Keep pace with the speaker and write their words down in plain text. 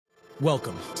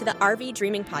Welcome to the RV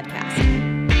Dreaming Podcast.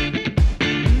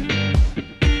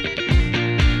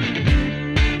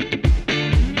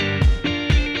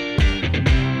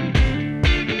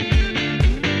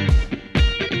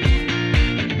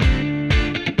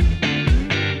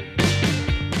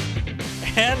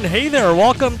 And hey there,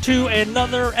 welcome to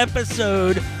another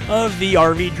episode of the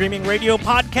RV Dreaming Radio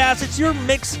Podcast. It's your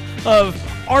mix of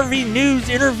RV news,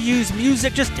 interviews,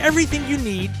 music, just everything you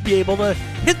need to be able to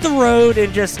hit the road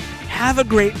and just have a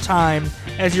great time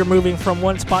as you're moving from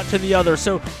one spot to the other.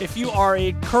 So if you are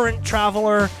a current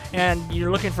traveler and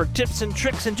you're looking for tips and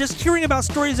tricks and just hearing about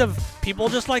stories of people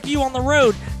just like you on the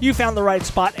road, you found the right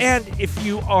spot. And if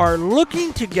you are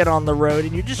looking to get on the road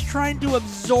and you're just trying to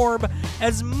absorb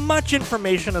as much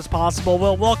information as possible,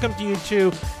 well, welcome to you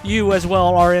too. You as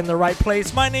well are in the right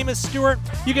place. My name is Stuart.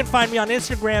 You can find me on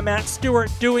Instagram at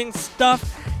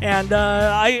StuartDoingStuff. And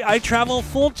I travel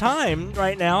full-time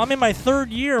right now. I'm in my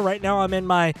third year right now. I'm in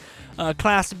my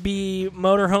Class B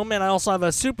motorhome, and I also have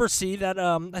a Super C that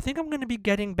I think I'm going to be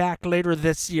getting back later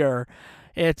this year.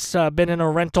 It's been in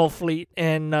a rental fleet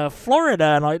in Florida,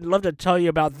 and I'd love to tell you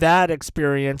about that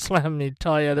experience. Let me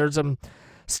tell you, there's some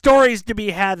stories to be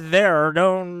had there.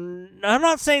 I'm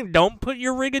not saying don't put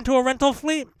your rig into a rental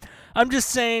fleet. I'm just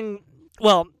saying,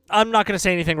 well, I'm not going to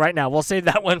say anything right now. We'll save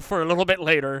that one for a little bit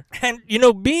later. And, you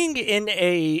know, being in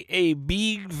a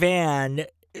big van,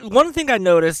 one thing I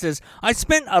noticed is I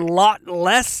spent a lot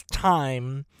less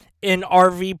time in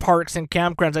RV parks and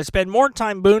campgrounds. I spend more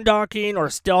time boondocking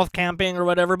or stealth camping or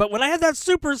whatever. But when I had that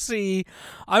Super C,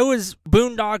 I was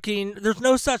boondocking. There's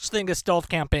no such thing as stealth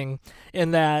camping in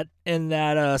that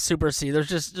Super C.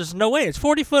 There's no way. It's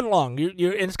 40 foot long. And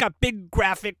it's got big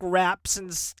graphic wraps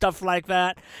and stuff like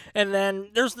that. And then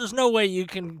there's no way you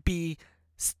can be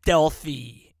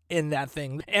stealthy in that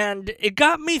thing. And it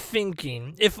got me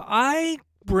thinking, if I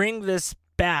bring this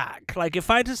back, like if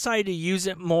I decide to use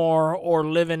it more or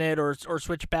live in it or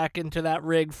switch back into that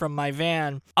rig from my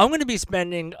van, I'm going to be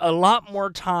spending a lot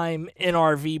more time in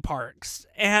RV parks.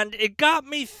 And it got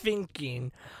me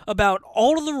thinking about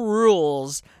all of the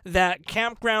rules that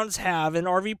campgrounds have and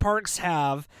RV parks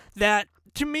have that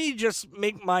to me just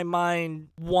make my mind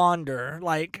wander.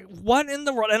 Like, what in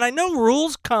the world? And I know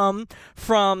rules come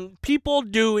from people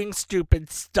doing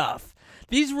stupid stuff.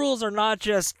 These rules are not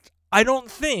just, I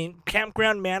don't think,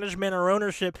 campground management or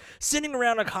ownership sitting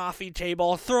around a coffee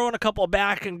table, throwing a couple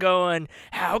back and going,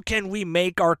 how can we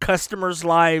make our customers'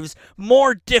 lives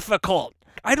more difficult?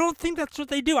 I don't think that's what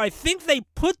they do. I think they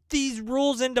put these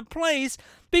rules into place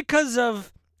because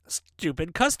of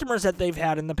stupid customers that they've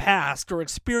had in the past or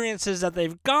experiences that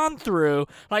they've gone through.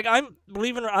 Like, I'm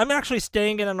actually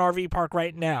staying in an RV park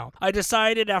right now. I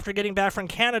decided after getting back from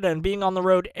Canada and being on the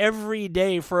road every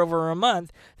day for over a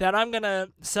month that I'm going to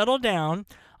settle down.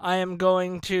 I am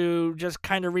going to just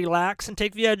kind of relax and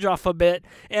take the edge off a bit.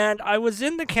 And I was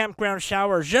in the campground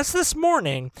showers just this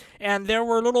morning, and there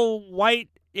were little white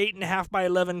 8.5 by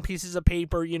 11 pieces of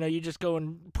paper. You know, you just go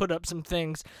and put up some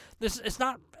things. It's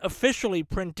not officially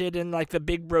printed in like the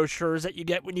big brochures that you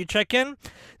get when you check in.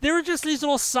 There were just these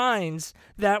little signs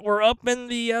that were up in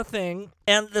the thing,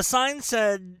 and the sign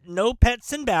said, no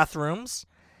pets in bathrooms,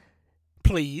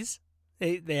 please.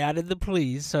 They added the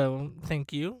please, so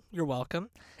thank you. You're welcome.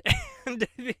 And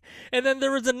then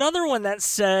there was another one that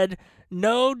said,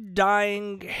 no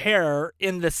dyeing hair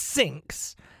in the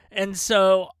sinks. And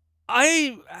so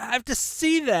I have to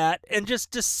see that and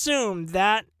just assume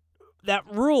that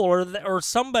rule or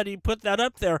somebody put that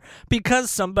up there because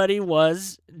somebody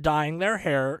was dyeing their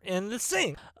hair in the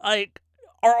sink. Like,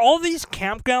 are all these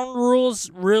campground rules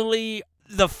really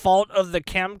the fault of the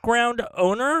campground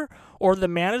owner or the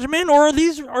management, or are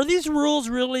these rules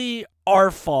really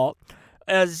our fault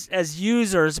as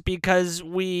users because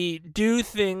we do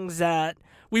things that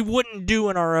we wouldn't do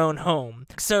in our own home?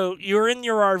 So you're in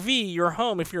your RV, your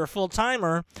home, if you're a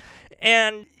full-timer,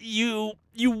 and you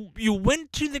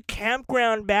went to the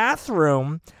campground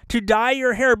bathroom to dye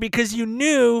your hair because you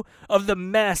knew of the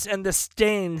mess and the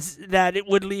stains that it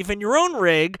would leave in your own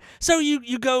rig, so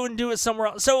you go and do it somewhere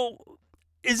else. So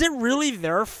is it really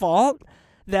their fault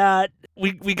that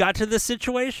we got to this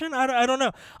situation? I don't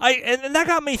know. And that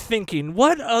got me thinking,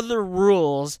 what other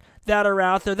rules that are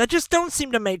out there that just don't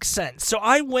seem to make sense? So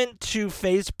I went to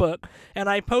Facebook and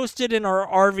I posted in our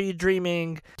RV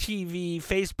Dreaming TV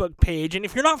Facebook page. And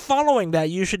if you're not following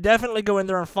that, you should definitely go in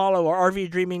there and follow our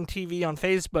RV Dreaming TV on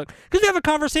Facebook because we have a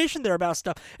conversation there about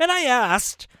stuff. And I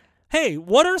asked, hey,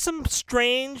 what are some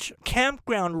strange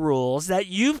campground rules that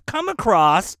you've come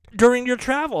across during your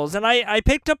travels? And I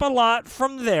picked up a lot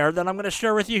from there that I'm going to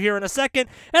share with you here in a second.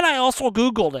 And I also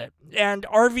Googled it. And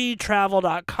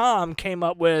RVtravel.com came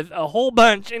up with a whole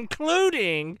bunch,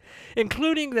 including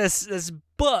this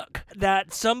book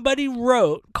that somebody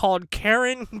wrote called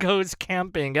Karen Goes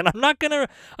Camping. And I'm not gonna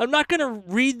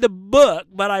read the book,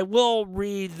 but I will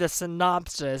read the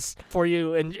synopsis for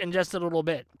you in just a little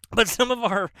bit. But some of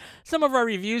our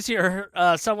reviews here,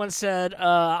 someone said,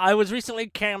 I was recently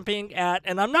camping at,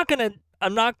 and I'm not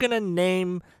gonna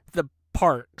name the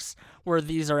parks where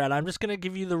these are at. I'm just gonna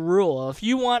give you the rule. If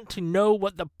you want to know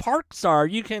what the parks are,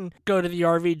 you can go to the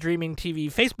RV Dreaming TV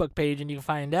Facebook page and you can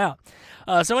find out.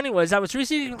 So anyways, I was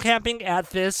recently camping at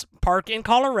this park in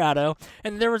Colorado,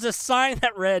 and there was a sign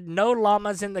that read, "No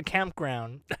llamas in the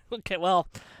campground." Okay, well,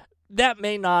 that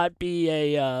may not be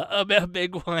a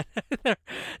big one.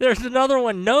 There's another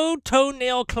one, "No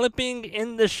toenail clipping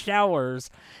in the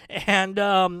showers." And,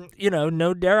 no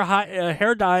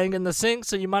hair dyeing in the sink,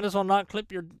 so you might as well not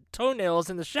clip your toenails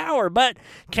in the shower. But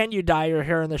can you dye your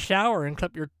hair in the shower and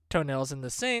clip your toenails in the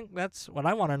sink? That's what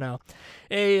I want to know.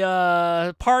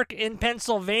 A park in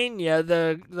Pennsylvania,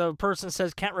 the person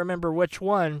says, can't remember which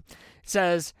one,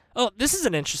 says, oh, this is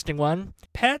an interesting one.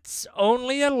 Pets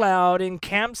only allowed in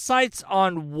campsites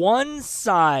on one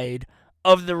side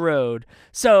of the road.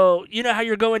 So, you know how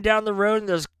you're going down the road and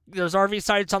there's RV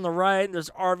sites on the right and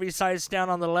there's RV sites down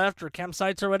on the left, or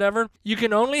campsites or whatever? You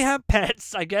can only have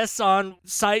pets, I guess, on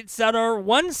sites that are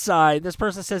one side. This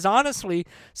person says, honestly,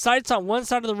 sites on one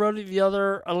side of the road or the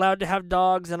other allowed to have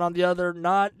dogs and on the other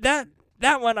not. That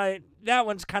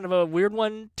one's kind of a weird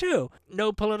one, too.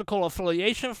 No political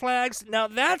affiliation flags. Now,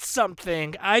 that's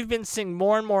something I've been seeing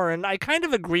more and more, and I kind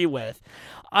of agree with.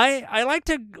 I like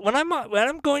to, when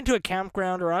I'm going to a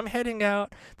campground or I'm heading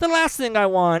out, the last thing I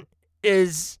want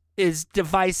is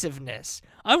divisiveness.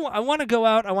 I want to go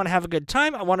out, I want to have a good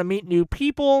time, I want to meet new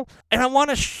people, and I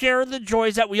want to share the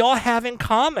joys that we all have in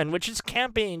common, which is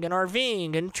camping and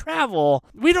RVing and travel.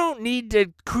 We don't need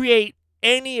to create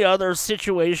any other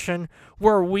situation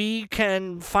where we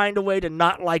can find a way to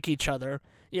not like each other.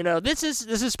 You know, this is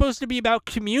supposed to be about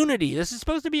community. This is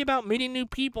supposed to be about meeting new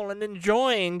people and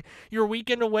enjoying your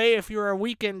weekend away if you're a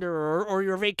weekender, or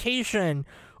your vacation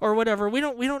or whatever. We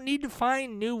don't need to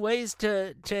find new ways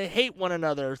to hate one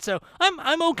another. So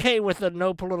I'm okay with the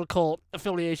no political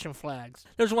affiliation flags.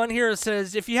 There's one here that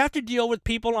says, if you have to deal with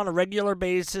people on a regular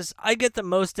basis, I get the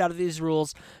most out of these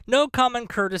rules. No common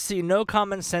courtesy, no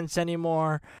common sense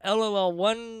anymore. LOL.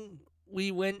 One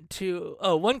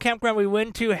campground we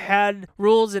went to had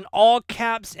rules in all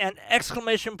caps and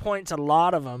exclamation points, a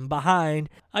lot of them, behind.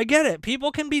 I get it.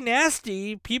 People can be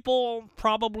nasty. People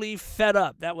probably fed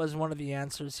up. That was one of the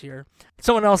answers here.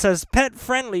 Someone else says, pet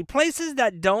friendly. Places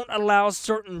that don't allow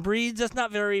certain breeds, that's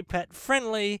not very pet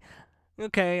friendly.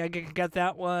 Okay, I got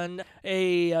that one.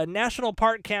 A national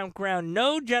park campground,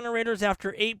 no generators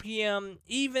after 8 p.m.,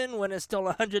 even when it's still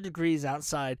 100 degrees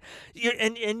outside.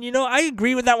 And I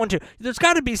agree with that one too. There's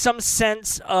got to be some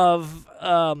sense of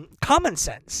common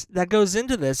sense that goes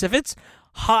into this. If it's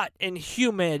hot and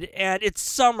humid and it's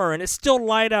summer and it's still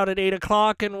light out at 8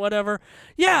 o'clock and whatever,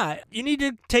 yeah, you need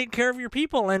to take care of your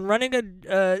people. And running an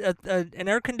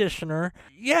air conditioner,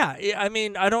 yeah, I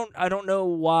mean, I don't know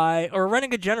why, or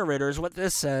running a generator is what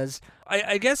this says.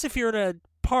 I guess if you're in a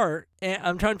park, and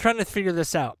I'm trying to figure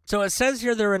this out. So it says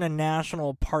here they're in a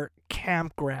national park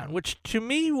campground, which to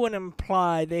me would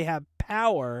imply they have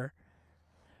power.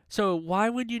 So why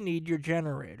would you need your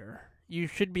generator? You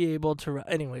should be able to.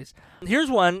 Anyways, here's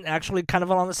one actually kind of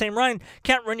along the same line.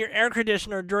 Can't run your air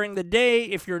conditioner during the day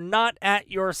if you're not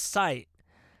at your site.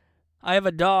 I have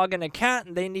a dog and a cat,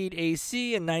 and they need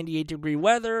AC in 98-degree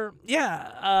weather.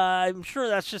 Yeah, I'm sure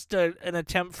that's just an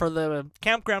attempt for the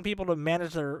campground people to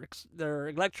manage their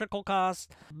electrical costs,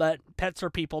 but pets are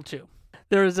people too.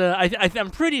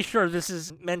 I'm pretty sure this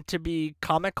is meant to be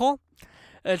comical.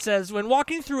 It says, when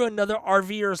walking through another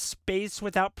RV or space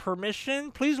without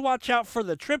permission, please watch out for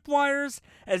the tripwires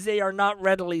as they are not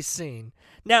readily seen.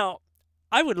 Now,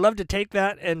 I would love to take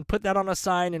that and put that on a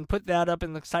sign and put that up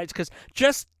in the sites, because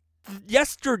just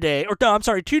 2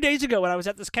 days ago when I was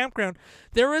at this campground,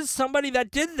 there was somebody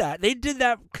that did that. They did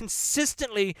that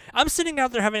consistently. I'm sitting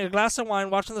out there having a glass of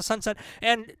wine, watching the sunset,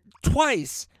 and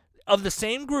twice of the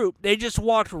same group, they just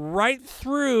walked right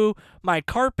through my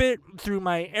carpet, through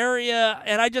my area,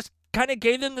 and I just kind of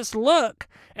gave them this look,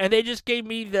 and they just gave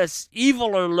me this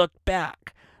eviler look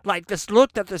back. Like this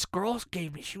look that this girl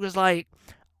gave me. She was like,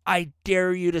 I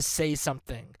dare you to say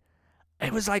something.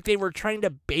 It was like they were trying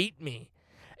to bait me.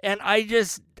 And I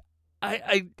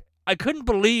I couldn't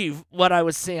believe what I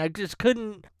was seeing. I just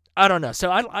couldn't. I don't know.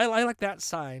 So I like that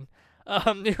sign.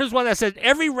 Here's one that says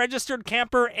every registered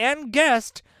camper and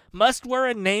guest must wear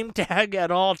a name tag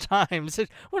at all times.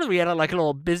 What are we at? Like a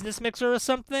little business mixer or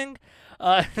something?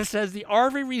 It says the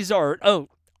RV Resort. Oh,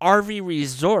 RV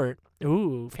Resort.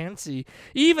 Ooh, fancy.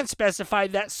 Even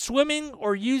specified that swimming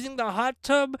or using the hot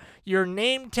tub, your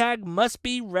name tag must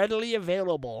be readily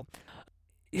available.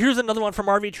 Here's another one from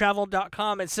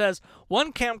RVTravel.com. It says,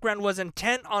 one campground was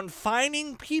intent on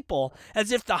fining people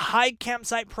as if the high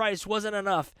campsite price wasn't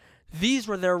enough. These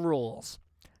were their rules.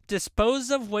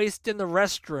 Dispose of waste in the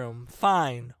restroom,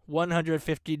 fine,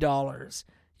 $150.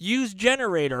 Use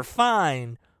generator,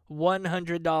 fine,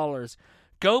 $100.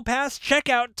 Go past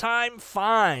checkout time,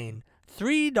 fine,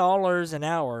 $3 an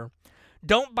hour.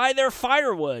 Don't buy their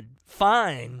firewood,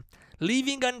 fine.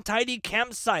 Leaving untidy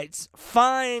campsites,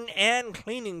 fine and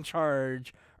cleaning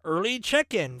charge. Early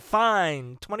check-in,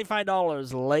 fine,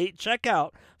 $25. Late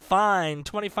checkout, fine,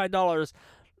 $25.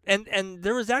 And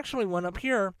there was actually one up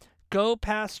here. Go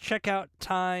past checkout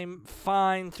time,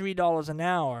 fine, $3 an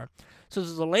hour. So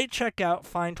there's a late checkout,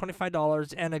 fine,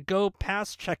 $25, and a go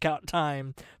past checkout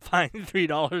time, fine,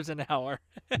 $3 an hour.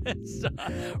 So,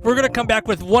 we're going to come back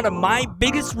with one of my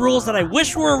biggest rules that I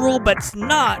wish were a rule, but it's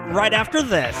not, right after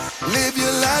this. Live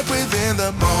your life within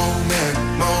the moment,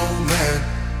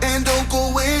 and don't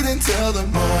go wait until the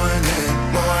morning.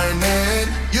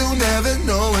 You never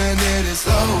know when it is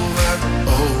over.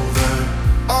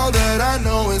 All that I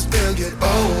know is we'll get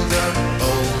older.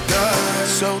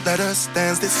 So let us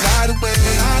dance this night away.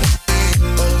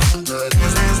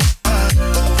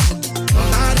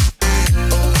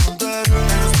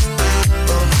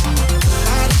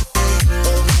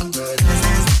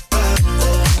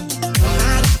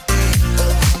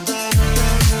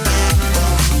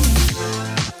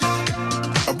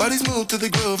 Our bodies move to the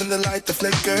groove and the light that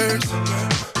flickers.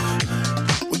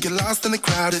 We get lost in the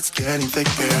crowd, it's getting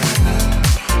thicker.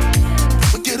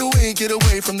 Get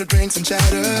away from the drinks and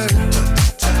chatter.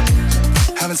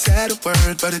 Haven't said a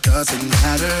word, but it doesn't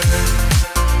matter.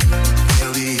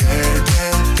 Feel the air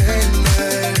get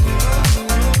thinner.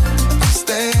 I'm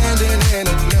standing in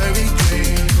a blurry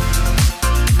dream.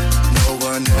 No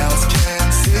one else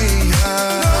can see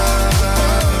us.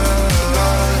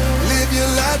 Live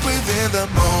your life within the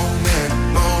moment,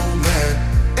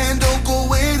 and don't go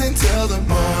wait until the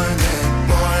morning.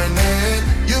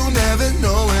 You never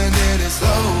know when it is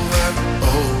over.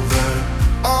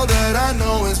 All that I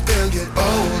know is we'll get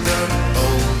older.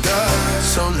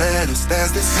 So let us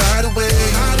dance this night away.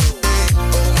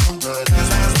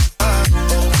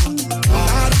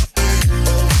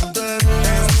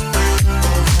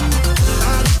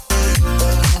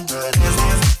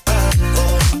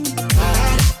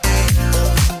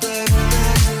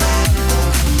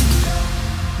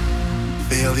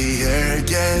 Feel the air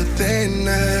get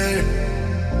thinner.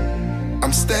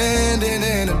 I'm standing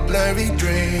in a blurry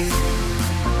dream.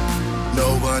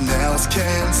 No one else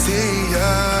can see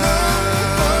us.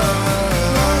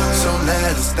 So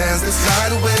let us dance this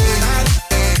night away.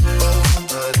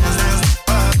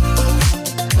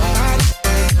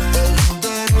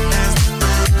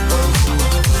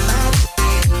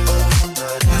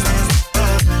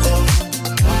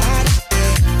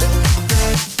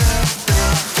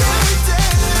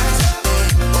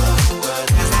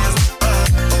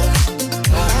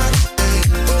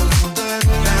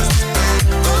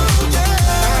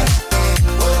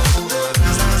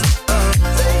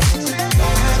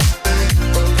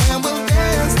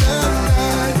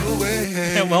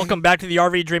 Welcome back to the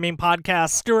RV Dreaming Podcast.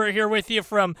 Stuart here with you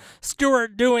from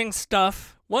Stuart Doing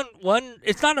Stuff.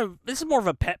 This is more of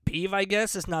a pet peeve, I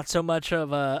guess. It's not so much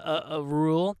of a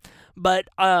rule. But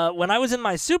when I was in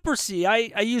my Super C,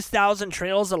 I used Thousand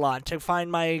Trails a lot to find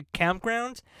my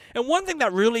campgrounds. And one thing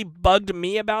that really bugged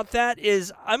me about that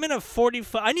is I'm in a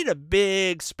 40-foot, I need a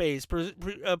big space,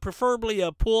 preferably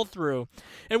a pull-through.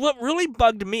 And what really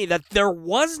bugged me that there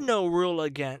was no rule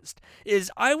against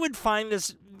is I would find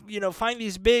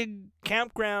these big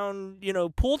campground,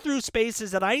 pull-through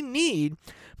spaces that I need,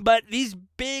 but these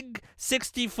big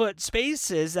 60-foot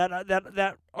spaces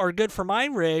that are good for my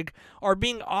rig are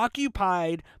being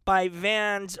occupied by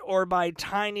vans or by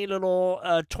tiny little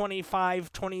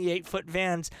 25, 28-foot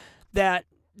vans that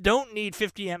don't need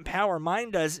 50 amp power.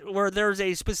 Mine does, where there's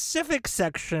a specific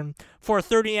section for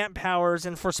 30 amp powers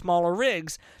and for smaller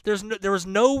rigs. There was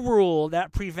no rule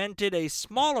that prevented a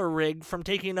smaller rig from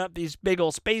taking up these big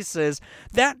old spaces.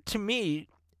 That to me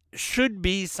should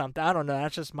be something. I don't know,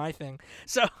 that's just my thing.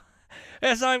 So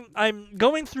as I'm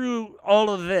going through all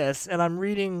of this and I'm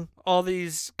reading all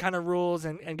these kind of rules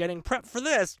and getting prepped for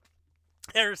this,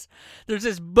 There's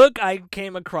this book I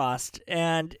came across,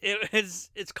 and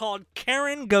it's called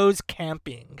Karen Goes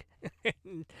Camping.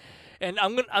 And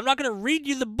I'm not gonna read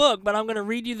you the book, but I'm gonna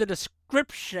read you the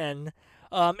description.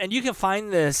 And you can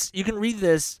read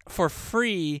this for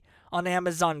free on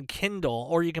Amazon Kindle,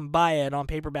 or you can buy it on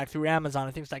paperback through Amazon.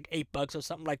 I think it's like $8 or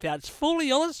something like that. It's fully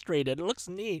illustrated. It looks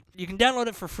neat. You can download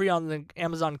it for free on the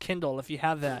Amazon Kindle if you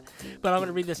have that. But I'm going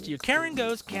to read this to you. Karen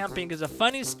Goes Camping is a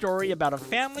funny story about a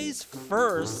family's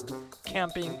first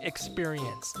camping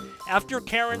experience. After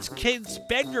Karen's kids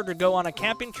begged her to go on a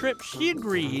camping trip, she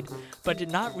agreed, but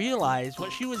did not realize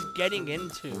what she was getting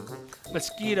into.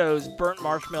 Mosquitoes, burnt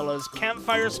marshmallows,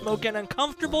 campfire smoke, and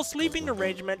uncomfortable sleeping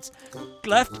arrangements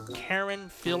left Karen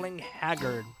feeling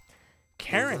haggard.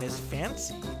 Karen is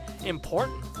fancy,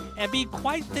 important, and be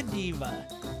quite the diva.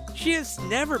 She has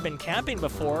never been camping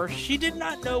before. She did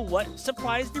not know what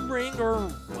supplies to bring or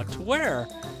what to wear.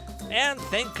 And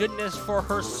thank goodness for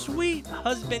her sweet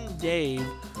husband Dave,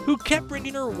 who kept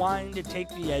bringing her wine to take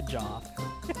the edge off.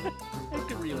 I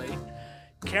can relate.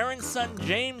 Karen's son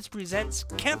James presents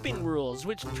Camping Rules,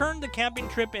 which turned the camping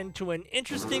trip into an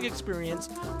interesting experience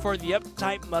for the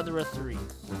uptight mother of three.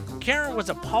 Karen was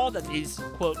appalled that these,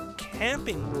 quote,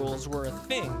 camping rules were a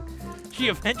thing. She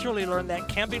eventually learned that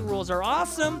camping rules are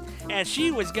awesome, and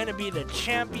she was going to be the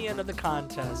champion of the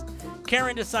contest.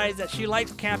 Karen decides that she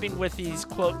likes camping with these,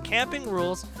 quote, camping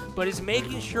rules, but is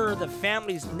making sure the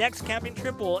family's next camping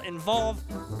trip will involve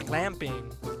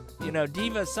glamping. You know,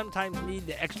 divas sometimes need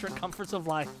the extra comforts of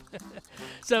life.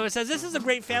 So it says, this is a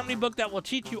great family book that will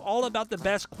teach you all about the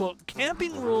best, quote,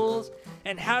 camping rules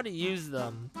and how to use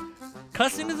them.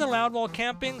 Cussing is allowed while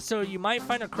camping, so you might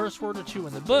find a curse word or two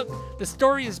in the book. The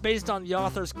story is based on the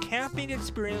author's camping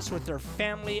experience with their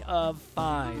family of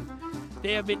 5.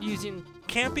 They have been using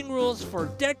camping rules for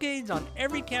decades on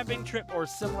every camping trip or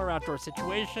similar outdoor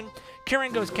situation.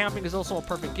 Karen Goes Camping is also a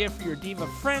perfect gift for your diva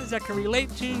friends that can relate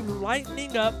to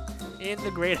lightening up in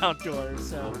the great outdoors.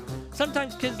 So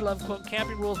sometimes kids love, quote,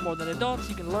 camping rules more than adults.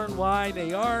 You can learn why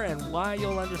they are and why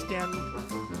you'll understand.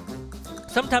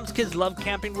 Sometimes kids love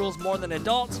camping rules more than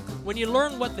adults. When you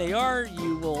learn what they are,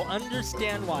 you will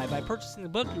understand why. By purchasing the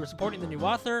book, you are supporting the new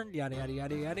author, yada, yada,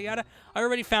 yada, yada, yada. I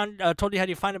already told you how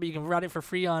you find it, but you can read it for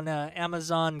free on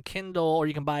Amazon Kindle, or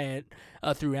you can buy it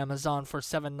through Amazon for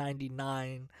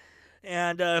 $7.99.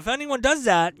 And if anyone does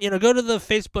that, go to the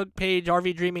Facebook page,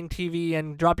 RV Dreaming TV,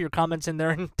 and drop your comments in there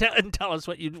and tell us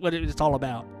what it's all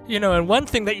about. And one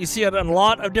thing that you see at a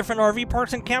lot of different RV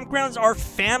parks and campgrounds are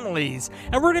families.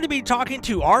 And we're going to be talking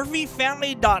to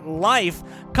RVFamily.life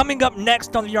coming up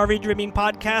next on the RV Dreaming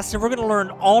podcast. And we're going to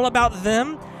learn all about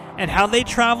them and how they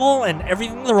travel and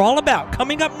everything they're all about.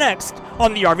 Coming up next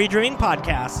on the RV Dreaming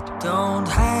podcast. Don't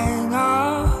hang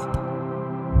up.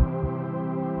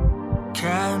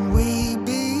 Can we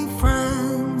be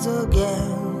friends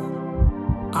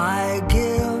again? I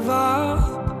give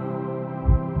up.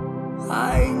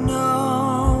 I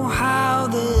know how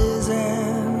this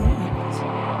ends.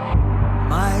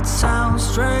 Might sound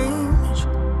strange,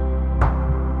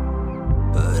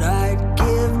 but I'd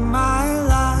give my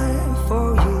life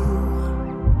for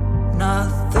you.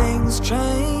 Nothing's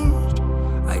changed.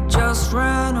 I just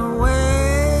ran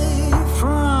away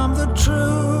from the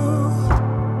truth.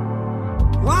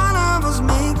 One of us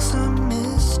makes a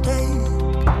mistake.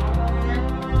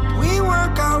 We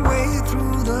work our way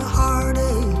through the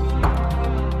heartache,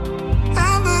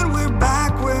 and then we're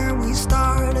back where we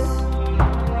started.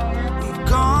 We've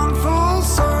gone full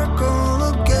circle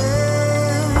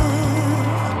again,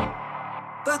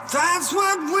 but that's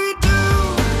what we do.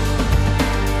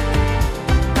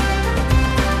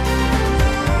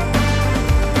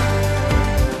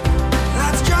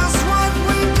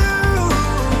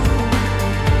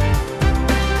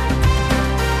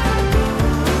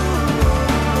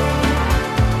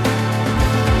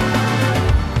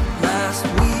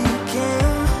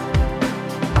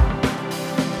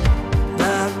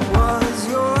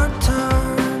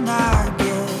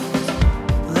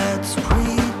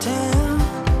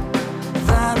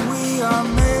 We are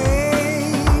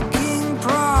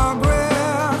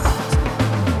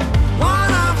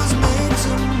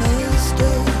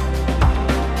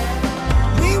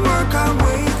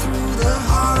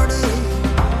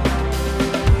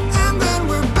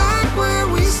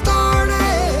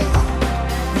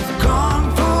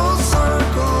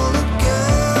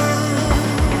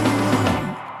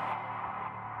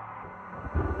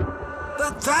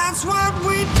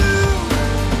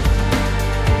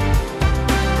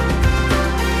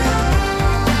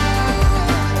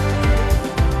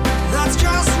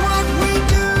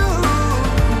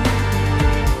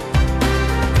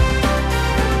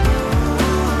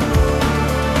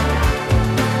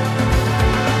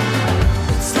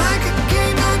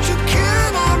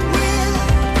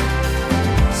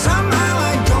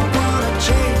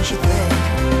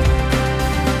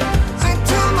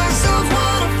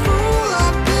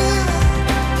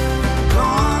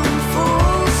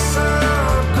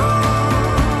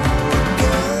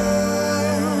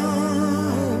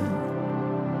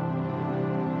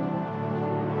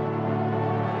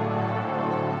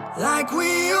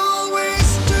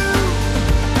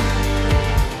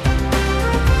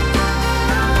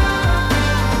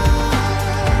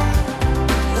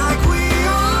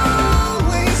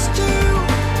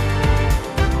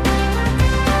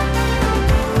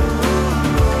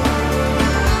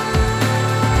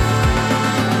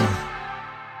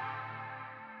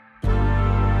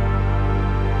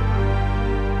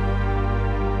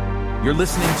You're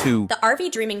listening to The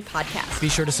RV Dreaming Podcast. Be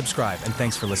sure to subscribe, and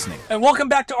thanks for listening. And welcome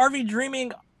back to RV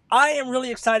Dreaming. I am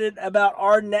really excited about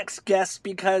our next guest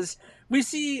because we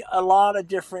see a lot of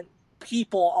different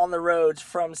people on the roads,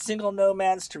 from single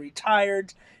nomads to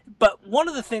retired. But one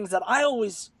of the things that I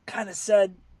always kind of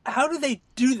said, how do they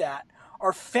do that?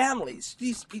 Are families,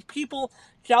 these people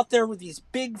out there with these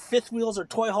big fifth wheels or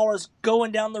toy haulers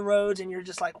going down the roads, and you're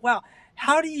just like, wow,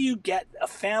 how do you get a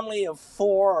family of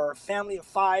 4 or a family of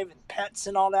 5 and pets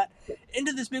and all that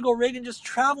into this big old rig and just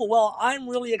travel? Well, I'm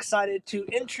really excited to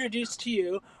introduce to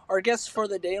you our guests for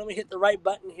the day. Let me hit the right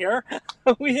button here.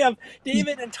 We have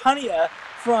David and Tanya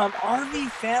from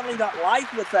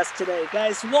RVFamily.life with us today.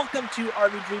 Guys, welcome to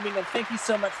RV Dreaming, and thank you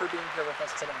so much for being here with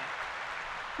us today.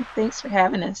 Thanks for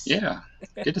having us. Yeah,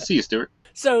 good to see you, Stuart.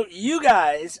 So you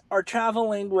guys are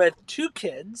traveling with 2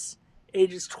 kids,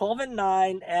 ages 12 and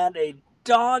 9, and a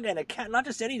dog and a cat. Not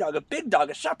just any dog, a big dog,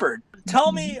 a shepherd.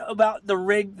 Tell me about the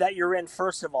rig that you're in,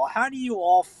 first of all. How do you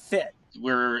all fit?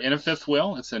 We're in a fifth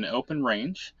wheel. It's an open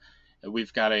range.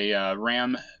 We've got a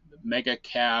Ram Mega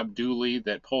Cab dually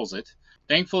that pulls it.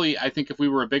 Thankfully, I think if we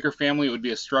were a bigger family, it would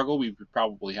be a struggle. We would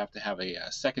probably have to have a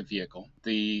second vehicle.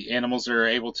 The animals are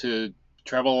able to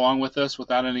travel along with us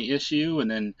without any issue, and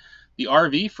then the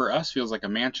RV for us feels like a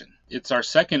mansion. It's our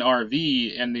second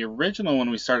RV, and the original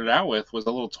one we started out with was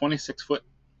a little 26-foot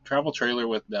travel trailer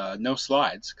with no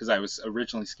slides, because I was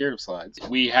originally scared of slides.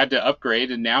 We had to upgrade,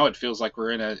 and now it feels like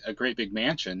we're in a great big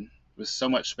mansion with so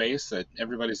much space that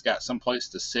everybody's got some place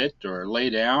to sit or lay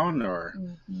down or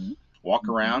walk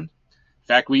around. In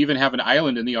fact, we even have an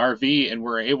island in the RV, and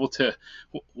we're able to,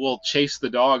 we'll chase the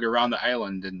dog around the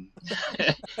island and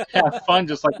have fun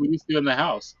just like we used to in the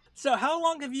house. So how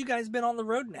long have you guys been on the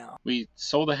road now? We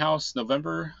sold the house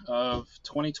November of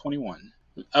 2021.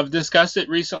 I've discussed it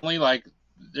recently, like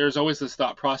there's always this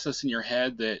thought process in your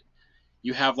head that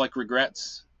you have like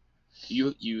regrets.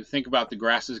 You think about the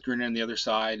grass is greener on the other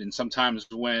side, and sometimes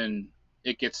when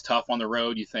it gets tough on the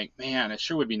road, you think, man, it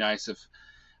sure would be nice if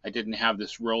I didn't have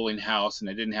this rolling house and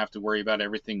I didn't have to worry about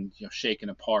everything, shaking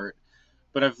apart.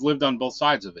 But I've lived on both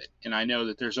sides of it, and I know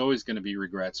that there's always going to be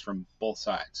regrets from both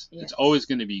sides. Yes. It's always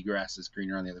going to be grass is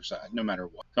greener on the other side, no matter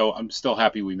what. So I'm still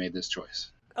happy we made this choice.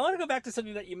 I want to go back to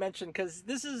something that you mentioned, because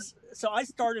so I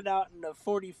started out in a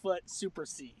 40-foot Super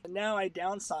C, and now I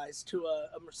downsized to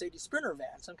a Mercedes Sprinter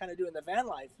van, so I'm kind of doing the van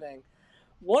life thing.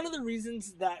 One of the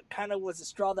reasons that kind of was the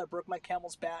straw that broke my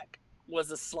camel's back was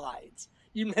the slides.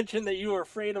 You mentioned that you were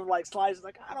afraid of like slides,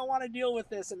 like I don't want to deal with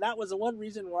this, and that was the one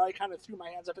reason where I kind of threw my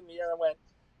hands up in the air and went,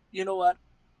 you know what,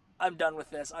 I'm done with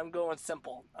this. I'm going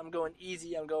simple. I'm going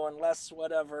easy. I'm going less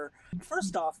whatever.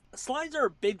 First off, slides are a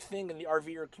big thing in the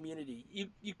RVer community.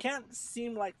 You can't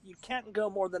seem like you can't go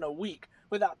more than a week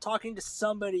without talking to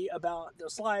somebody about their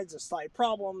slides, their slide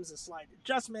problems, the slide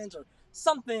adjustments, or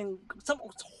something, some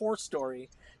horror story,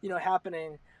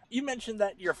 happening. You mentioned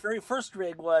that your very first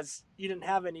rig was you didn't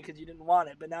have any because you didn't want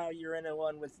it, but now you're in a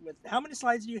one with how many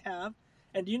slides do you have?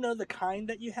 And do you know the kind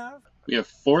that you have? We have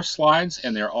 4 slides,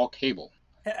 and they're all cable.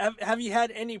 Have you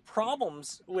had any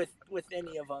problems with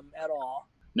any of them at all?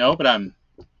 No, but I'm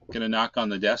going to knock on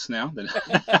the desk now.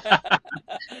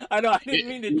 I know, I didn't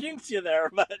mean to jinx you there,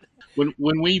 but...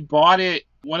 When we bought it,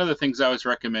 one of the things I always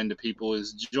recommend to people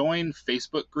is join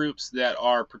Facebook groups that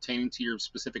are pertaining to your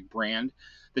specific brand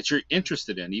that you're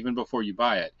interested in, even before you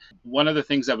buy it. One of the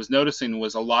things I was noticing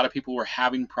was a lot of people were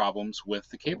having problems with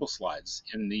the cable slides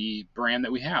in the brand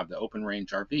that we have, the Open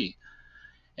Range RV.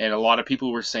 And a lot of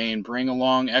people were saying, bring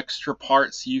along extra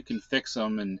parts so you can fix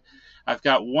them. And I've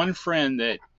got one friend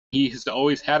that he has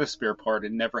always had a spare part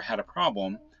and never had a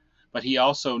problem, but he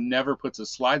also never puts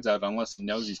his slides out unless he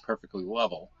knows he's perfectly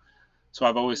level. So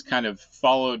I've always kind of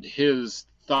followed his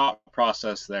thought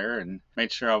process there and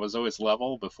made sure I was always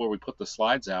level before we put the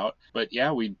slides out. But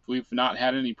yeah, we've not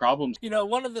had any problems.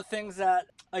 One of the things that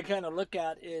I kind of look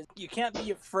at is you can't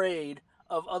be afraid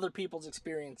of other people's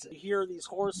experiences. You hear these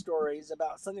horror stories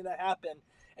about something that happened,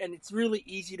 and it's really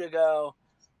easy to go,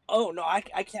 oh no, I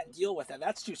can't deal with that.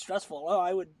 That's too stressful. Oh,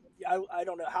 I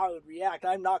don't know how I would react.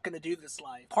 I'm not going to do this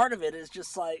life. Part of it is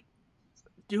just like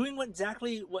doing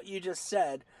exactly what you just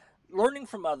said, learning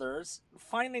from others,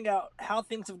 finding out how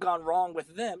things have gone wrong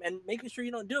with them, and making sure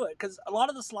you don't do it. Because a lot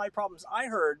of the slide problems I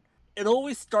heard, it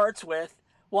always starts with,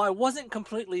 well, I wasn't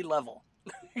completely level.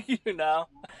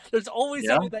 There's always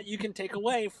something that you can take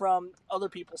away from other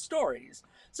people's stories.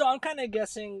 So I'm kind of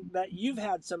guessing that you've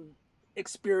had some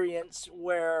experience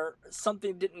where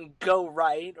something didn't go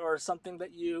right, or something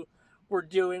that you were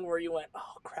doing where you went,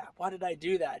 oh crap, why did I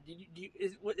do that?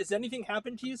 Is anything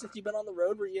happened to you since you've been on the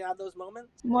road where you had those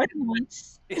moments? More than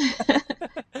once.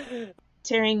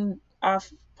 Tearing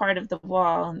off part of the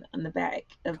wall on the back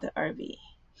of the RV.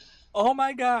 Oh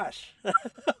my gosh.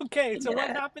 Okay, so what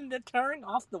Yeah. happened to tearing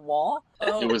off the wall?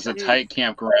 Oh, It was a geez. tight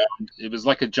campground. It was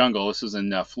like a jungle. This was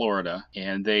in Florida,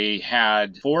 and they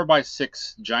had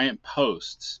 4x6 giant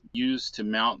posts used to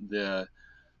mount the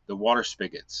water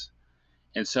spigots.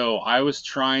 And so I was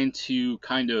trying to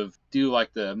kind of do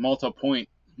like the multiple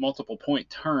point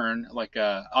turn, like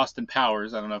Austin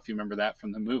Powers. I don't know if you remember that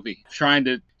from the movie. Trying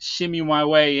to shimmy my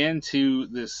way into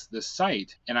this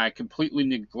site, and I completely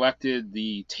neglected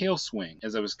the tail swing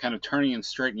as I was kind of turning and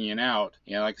straightening it out.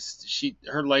 And like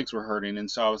her legs were hurting, and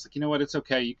so I was like, you know what, it's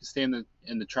okay. You can stay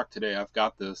in the truck today. I've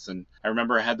got this. And I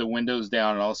remember I had the windows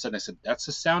down, and all of a sudden I said, "That's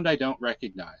a sound I don't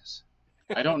recognize.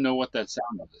 I don't know what that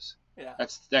sound is. Yeah.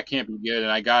 That can't be good."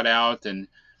 And I got out and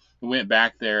went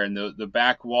back there, and the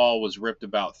back wall was ripped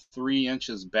about 3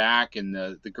 inches back, and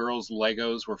the girls'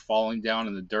 Legos were falling down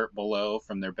in the dirt below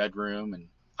from their bedroom, and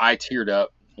I teared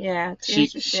up. Yeah, She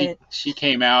tears are she good. she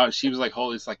came out. She was like,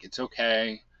 "Holy, it's like it's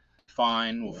okay."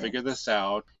 Fine, we'll Yes. figure this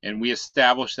out. And we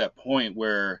established that point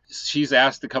where she's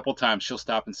asked a couple times, she'll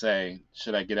stop and say,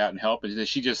 "Should I get out and help?" And then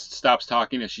she just stops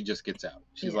talking and she just gets out.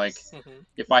 She's like, Yes.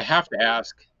 "If I have to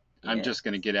ask, I'm Yes. just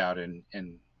going to get out and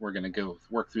we're going to go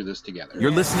work through this together." You're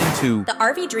listening to The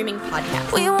RV Dreaming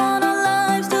Podcast. We want our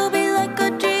lives to be like a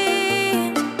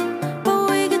dream, but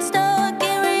we get stuck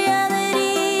in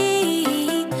reality.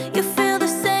 You feel the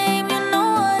same, you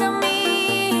know what I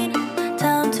mean.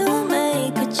 Time to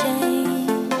make a change.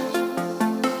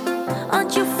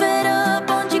 Aren't you fed up?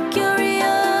 Aren't you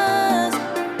curious?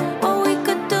 What we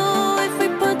could do if we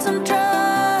put some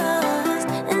trust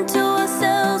into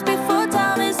ourselves before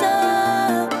time is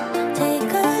up.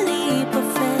 Take a leap of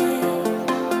faith.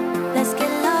 Let's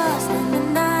get lost in the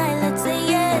night. Let's say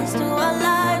yes to our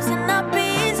lives and not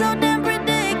be so damn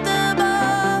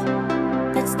predictable.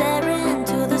 Let's stare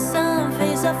into the sun,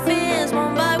 face our fears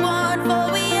one by one,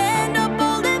 before we end up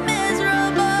old and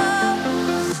miserable.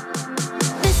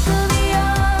 This could be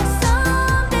us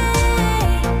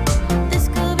someday. This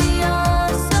could be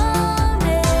us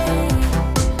someday.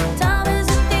 Time is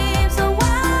a thief, so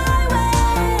why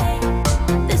wait?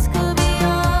 This could be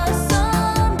us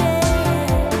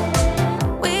someday.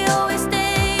 We always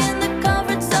stay in the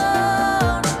comfort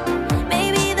zone.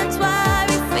 Maybe that's why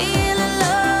we feel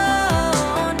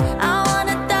alone. I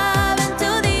wanna dive into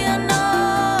the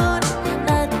unknown.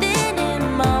 Nothing in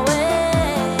my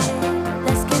way.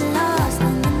 Let's get lost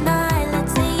in the night.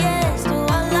 Let's say yes to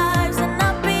our lives and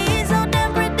not be so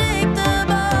damn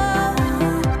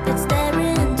predictable. Let's stare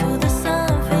into the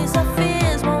sun, face our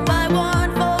fears one by one,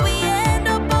 before we end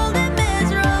up old and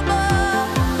miserable.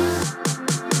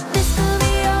 This could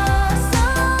be us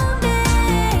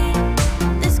someday.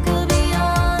 This could be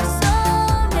us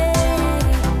someday.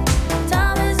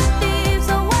 Time is a thief,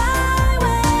 so why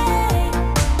wait?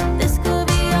 This could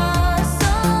be us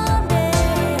someday.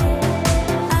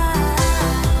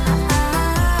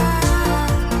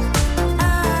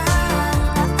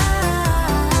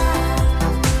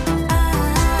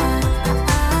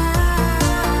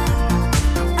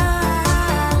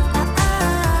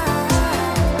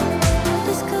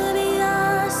 This could be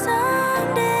us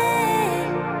someday.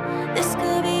 This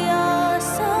could be us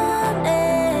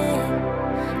someday.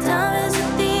 Time is a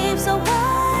thief, so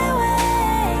why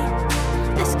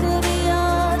wait? This could be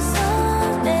us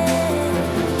someday.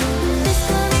 This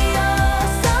could be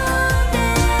us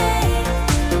someday.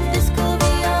 This could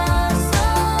be us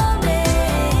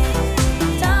someday.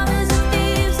 Time is a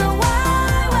thief, so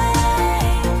why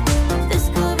wait? This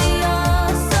could be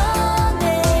us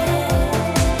someday.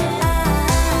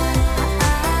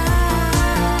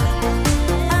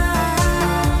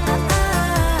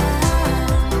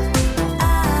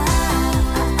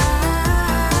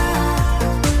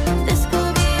 This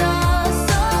could be us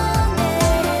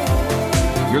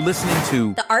someday. You're listening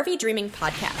to The RV Dreaming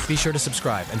Podcast. Be sure to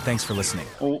subscribe and thanks for listening.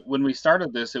 Well, when we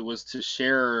started this, it was to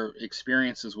share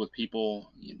experiences with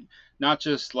people, not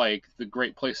just like the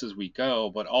great places we go,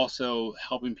 but also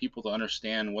helping people to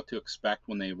understand what to expect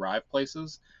when they arrive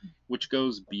places, which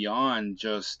goes beyond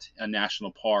just a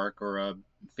national park or a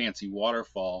fancy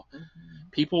waterfall.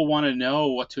 People want to know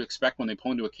what to expect when they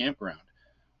pull into a campground.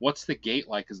 What's the gate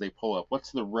like as they pull up?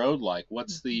 What's the road like?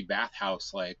 What's the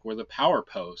bathhouse like? Or the power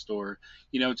post? Or,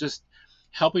 just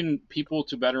helping people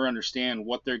to better understand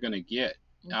what they're going to get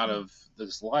out of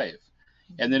this life.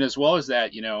 And then as well as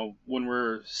that, when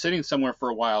we're sitting somewhere for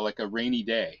a while, like a rainy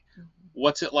day,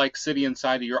 what's it like sitting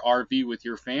inside of your RV with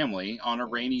your family on a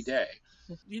rainy day?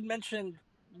 You mentioned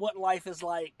what life is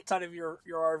like inside of your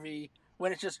RV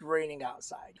when it's just raining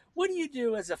outside. What do you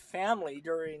do as a family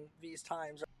during these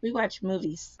times? We watch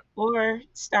movies or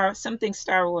something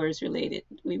Star Wars related.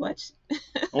 We watch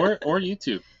or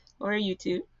YouTube. or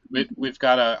YouTube. We've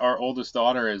got our oldest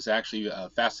daughter is actually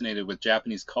fascinated with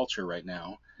Japanese culture right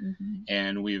now.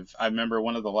 And I remember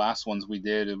one of the last ones we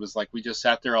did, it was like we just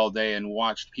sat there all day and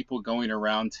watched people going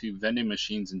around to vending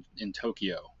machines in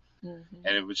Tokyo.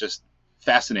 And it was just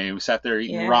fascinating. We sat there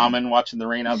eating ramen, watching the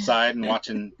rain outside, and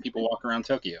watching people walk around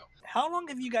Tokyo. How long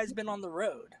have you guys been on the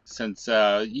road? Since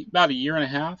about a year and a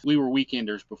half. We were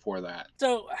weekenders before that.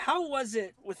 So how was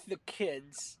it with the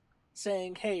kids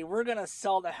saying, hey, we're going to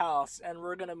sell the house and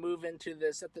we're going to move into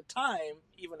this, at the time,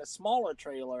 even a smaller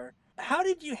trailer? How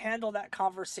did you handle that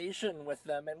conversation with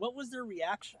them, and what was their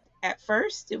reaction? At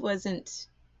first, it wasn't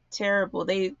terrible.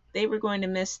 They were going to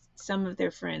miss some of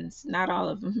their friends, not all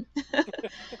of them,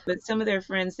 but some of their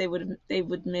friends they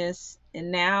would miss.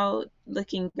 And now,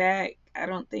 looking back, I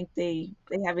don't think they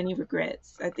have any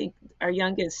regrets. I think our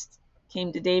youngest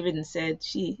came to David and said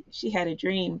she had a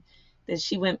dream that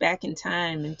she went back in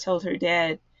time and told her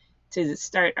dad to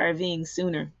start RVing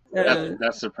sooner.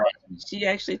 That's surprising. She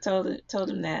actually told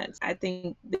him that. I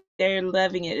think they're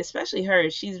loving it, especially her.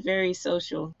 She's very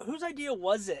social. Whose idea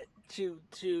was it to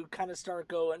kind of start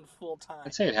going full time?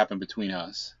 I'd say it happened between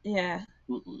us. Yeah.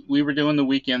 We were doing the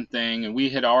weekend thing, and we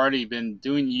had already been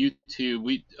doing YouTube.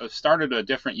 We started a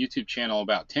different YouTube channel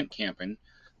about tent camping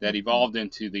that evolved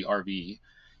into the RV.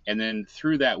 And then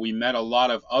through that, we met a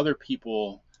lot of other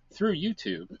people through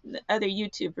YouTube, other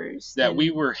YouTubers that we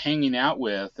were hanging out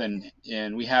with,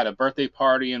 and we had a birthday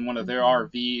party in one of their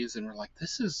RVs, and we're like,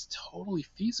 this is totally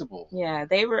feasible. Yeah,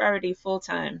 they were already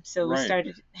full-time, so we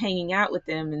started hanging out with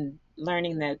them and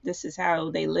learning that this is how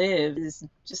they live, is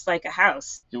just like a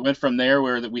house. It went from there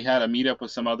where that we had a meetup with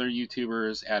some other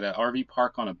YouTubers at an RV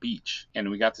park on a beach,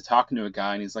 and we got to talking to a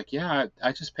guy, and he's like, yeah,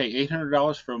 I just pay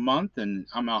 $800 for a month, and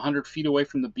I'm 100 feet away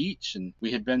from the beach. And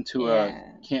we had been to a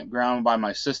campground by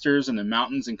my sisters in the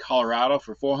mountains in Colorado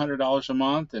for $400 a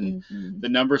month, and the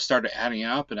numbers started adding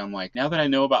up, and I'm like, now that I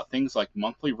know about things like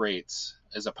monthly rates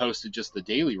as opposed to just the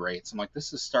daily rates, I'm like,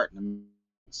 this is starting to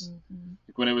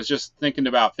like when it was just thinking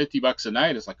about $50 a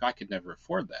night, it's like I could never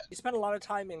afford that. You spend a lot of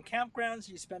time in campgrounds.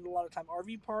 You spend a lot of time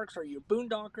RV parks. Are you a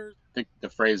boondocker? I think the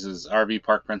phrase is RV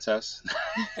park princess.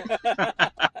 I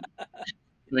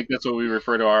think that's what we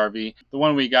refer to our RV. The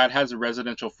one we got has a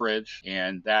residential fridge,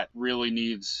 and that really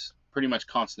needs pretty much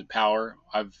constant power.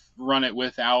 I've run it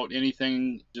without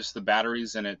anything, just the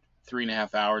batteries, and at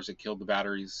 3.5 hours it killed the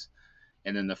batteries,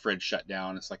 and then the fridge shut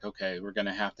down. It's like, okay, we're going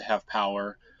to have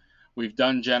power. We've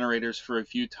done generators for a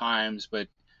few times, but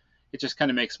it just kind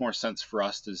of makes more sense for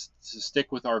us to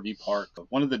stick with RV park.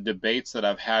 One of the debates that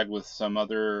I've had with some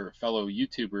other fellow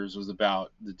YouTubers was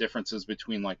about the differences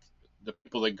between like the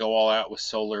people that go all out with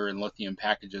solar and lithium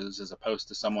packages as opposed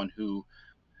to someone who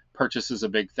purchases a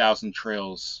big 1,000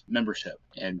 Trails membership,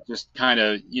 and just kind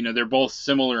of, they're both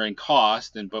similar in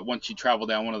cost, but once you travel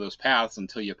down one of those paths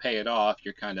until you pay it off,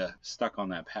 you're kind of stuck on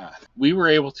that path. We were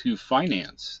able to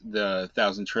finance the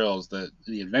 1,000 Trails, the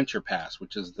Adventure Pass,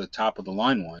 which is the top of the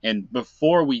line one. And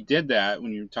before we did that,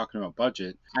 when you were talking about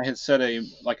budget, I had set a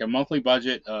monthly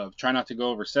budget of try not to go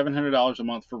over $700 a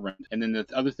month for rent. And then the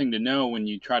other thing to know when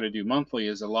you try to do monthly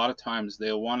is a lot of times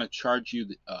they'll want to charge you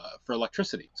for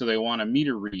electricity. So they want a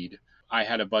meter read. I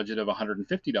had a budget of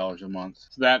 $150 a month.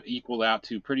 So that equaled out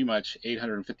to pretty much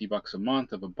 $850 a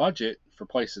month of a budget for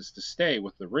places to stay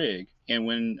with the rig. And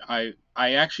when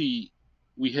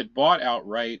we had bought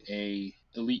outright a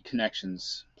Elite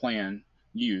Connections plan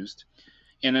used,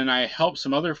 and then I helped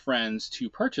some other friends to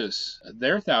purchase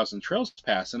their 1,000 Trails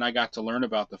Pass, and I got to learn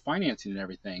about the financing and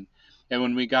everything. And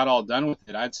when we got all done with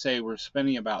it, I'd say we're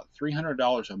spending about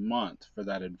 $300 a month for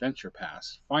that Adventure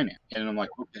Pass finance. And I'm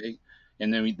like, okay.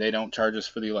 And then they don't charge us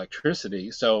for the electricity.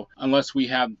 So unless we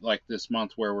have like this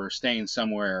month where we're staying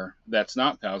somewhere that's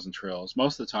not 1,000 Trails,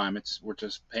 most of the time we're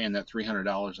just paying that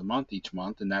 $300 a month each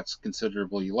month, and that's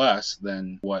considerably less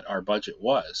than what our budget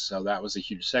was. So that was a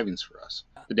huge savings for us.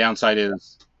 The downside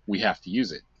is we have to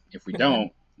use it. If we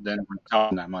don't, then we're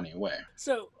tossing that money away.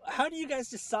 So how do you guys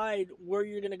decide where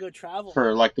you're going to go travel?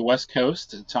 For like the West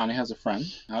Coast, Tanya has a friend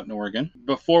out in Oregon.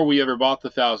 Before we ever bought the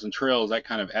 1,000 Trails, that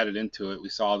kind of added into it. We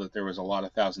saw that there was a lot of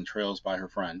 1,000 Trails by her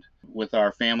friend. With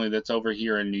our family that's over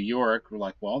here in New York, we're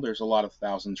like, well, there's a lot of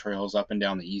 1,000 Trails up and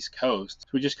down the East Coast. So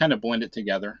we just kind of blend it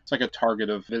together. It's like a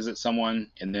target of visit someone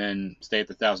and then stay at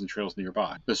the 1,000 Trails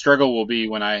nearby. The struggle will be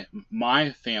when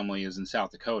my family is in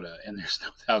South Dakota and there's no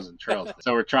 1,000 Trails.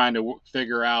 So we're trying to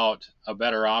figure out a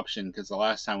better option, because the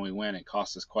last time time we went, it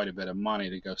cost us quite a bit of money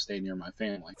to go stay near my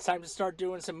family. It's time to start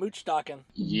doing some mooch stocking.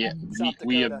 Yeah, in South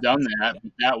we Dakota. have done that.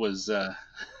 But that was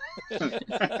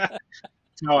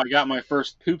that's how I got my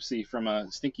first poopsie from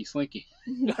a stinky slinky.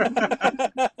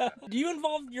 Do you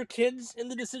involve your kids in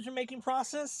the decision-making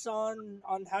process on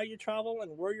how you travel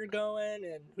and where you're going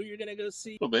and who you're going to go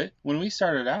see? A little bit. When we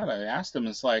started out, I asked them,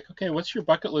 it's like, okay, what's your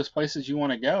bucket list places you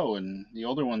want to go? And the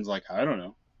older one's like, I don't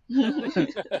know.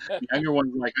 The younger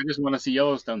one's like, I just want to see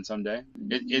Yellowstone someday.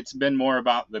 It's been more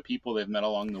about the people they've met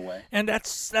along the way. And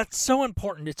that's so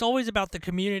important. It's always about the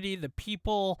community, the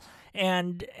people,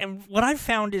 and what I've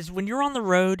found is when you're on the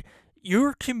road,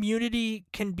 your community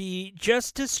can be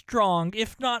just as strong,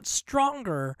 if not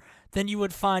stronger, than you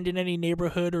would find in any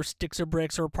neighborhood or sticks or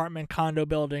bricks or apartment condo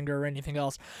building or anything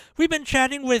else. We've been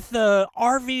chatting with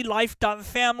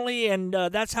rvlife.family, and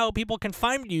that's how people can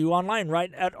find you online,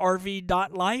 right? At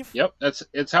rv.life? Yep,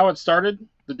 it's how it started.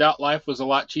 The .life was a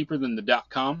lot cheaper than the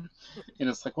 .com. And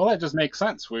it's like, well, that just makes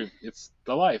sense. It's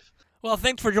the life. Well,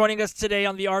 thanks for joining us today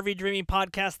on the RV Dreaming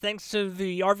Podcast. Thanks to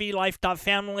the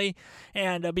rvlife.family,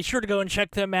 and be sure to go and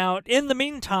check them out. In the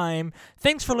meantime,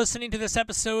 thanks for listening to this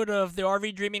episode of the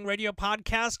RV Dreaming Radio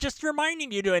Podcast. Just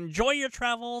reminding you to enjoy your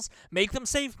travels, make them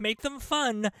safe, make them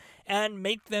fun, and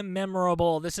make them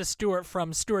memorable. This is Stuart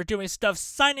from Stuart Doing Stuff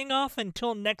signing off.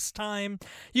 Until next time,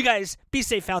 you guys be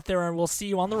safe out there, and we'll see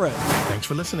you on the road. Thanks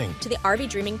for listening. To the RV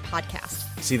Dreaming Podcast.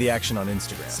 See the action on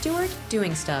Instagram. Stuart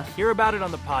Doing Stuff. Hear about it on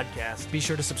the podcast. Be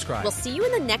sure to subscribe. We'll see you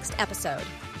in the next episode.